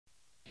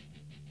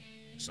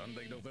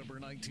Sunday,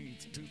 November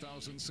 19th,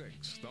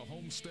 2006, the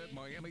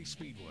Homestead-Miami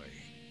Speedway.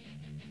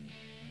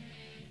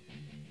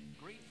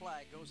 Green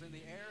flag goes in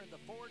the air, and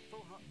the Ford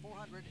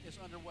 400 is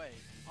underway.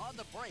 On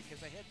the break as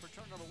they head for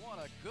turn number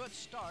one, a good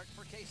start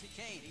for Kasey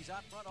Kahne. He's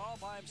out front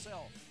all by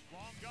himself.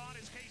 Long gone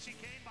is Kasey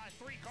Kahne by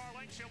 3 car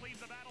lengths. He'll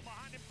leave the battle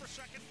behind him for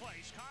second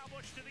place. Kyle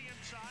Busch to the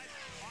inside.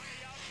 On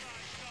the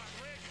outside, Scott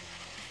Riggs.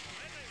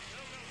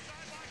 They'll go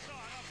side by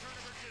side off turn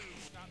number 2.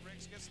 Scott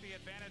Riggs gets the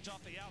advantage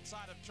off the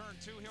outside of turn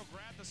 2. He'll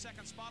grab the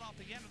second spot off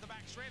the end of the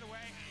back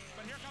straightaway.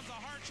 But here comes a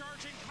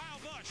hard-charging Kyle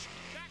Busch.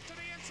 Back to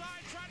the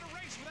inside, trying to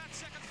race for that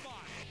second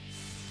spot.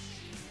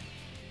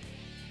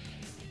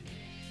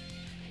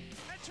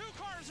 And 2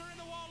 cars are in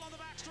the wall on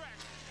the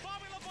backstretch.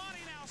 Bobby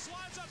Labonte now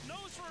slides up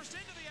nose first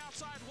into the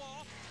outside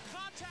wall.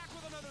 Contact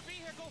with another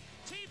vehicle,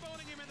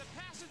 T-boning him in the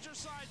passenger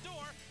side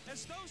door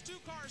as those 2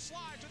 cars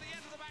slide to the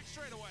end of the back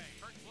straightaway.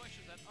 Kurt Busch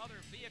and that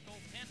other vehicle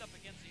pinned up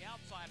against the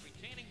outside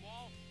retaining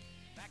wall.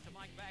 Back to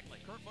Mike Bagley.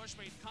 Kurt Busch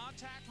made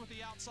contact with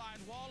the outside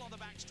wall on the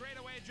back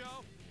straightaway,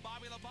 Joe.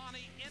 Bobby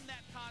Labonte in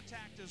that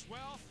contact as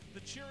well.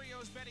 The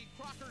Cheerios Betty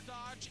Crocker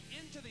Dodge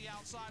into the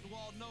outside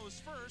wall nose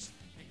first.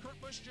 And Kurt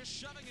Busch just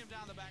shoving him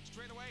down the back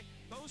straightaway.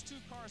 Those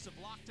 2 cars have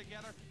locked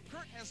together.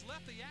 Kurt has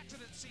left the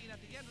accident scene at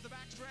the end of the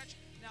backstretch.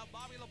 Now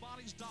Bobby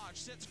Labonte's Dodge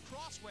sits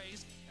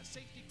crossways as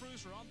safety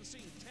crews are on the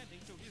scene tending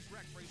to his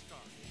wrecked race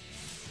car.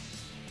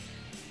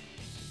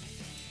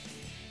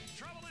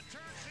 Trouble in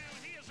turn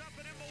 2. He is up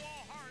and in the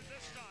wall hard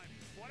this time.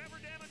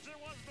 Whatever damage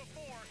there was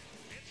before,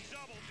 it's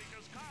doubled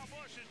because Kyle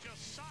Busch has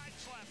just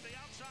side-slapped the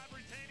outside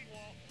retaining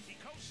wall. He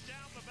coasts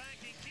down the bank.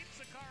 He keeps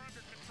the car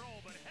under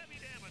control, but heavy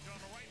damage on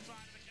the right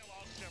side of the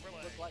Kellogg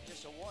Chevrolet. Looked like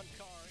just a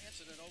 1-car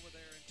incident over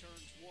there in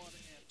turns 1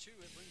 and 2.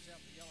 It brings out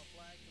the yellow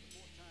flag for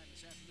the 4th time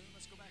this afternoon.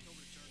 Let's go back over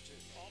to turn 2.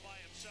 All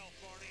by himself,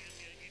 Barney,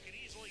 and you can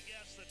easily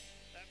guess that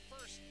that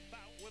first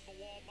bout with the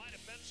wall might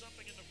have bent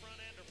something in the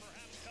front end or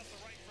perhaps cut the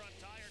right front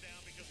tire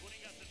down because when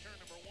he got to turn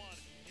number 1,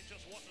 it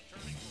just wasn't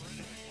turning for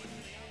anything. Went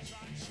to the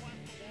outside,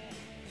 slapped the wall,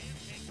 and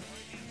came to the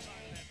right-hand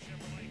side of that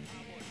Chevrolet.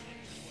 Kyle Busch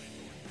limped his way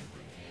towards the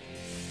roof.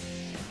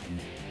 And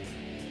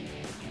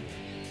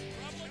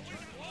we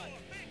got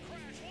a big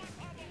crash. Juan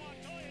Pablo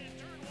Montoya in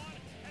turn 1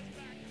 has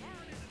backed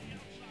hard into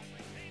the outside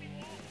retaining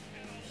wall,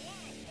 and a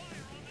lot of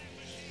fire on that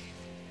machine.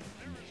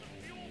 There is a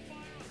fuel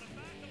fire on the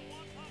back of the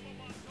Juan Pablo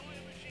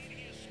Montoya machine.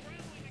 He is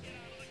scrambling to get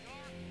out of the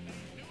car, and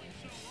he's doing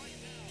so right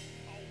now.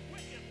 A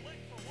wicked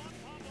lick for Juan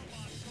Pablo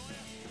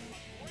Montoya. A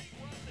great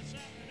run this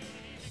afternoon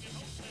and evening at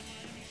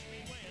Homestead-Miami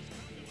Speedway has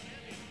come to an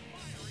end in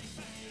fiery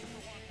fashion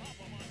for Juan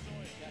Pablo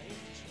Montoya. Yeah, he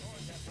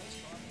destroyed that race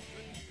car. The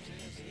good news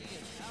is he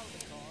is out of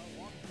the car,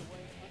 walking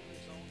away under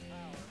his own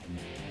power.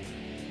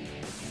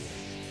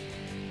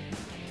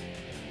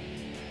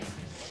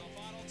 For the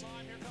final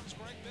time, here comes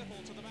Greg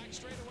Biffle to the back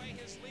straightaway.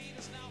 His lead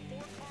is now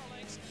 4 car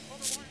lengths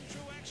over Martin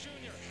Truex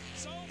Jr.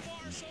 So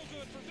far, so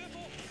good for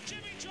Biffle.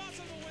 Jimmie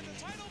Johnson will win the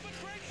title, but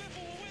Greg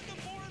Biffle will win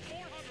the Ford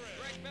 400.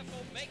 Greg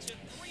Biffle makes it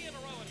 3 in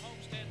a row at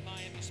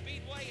Homestead-Miami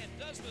Speedway and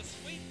does the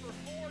sweep for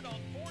 4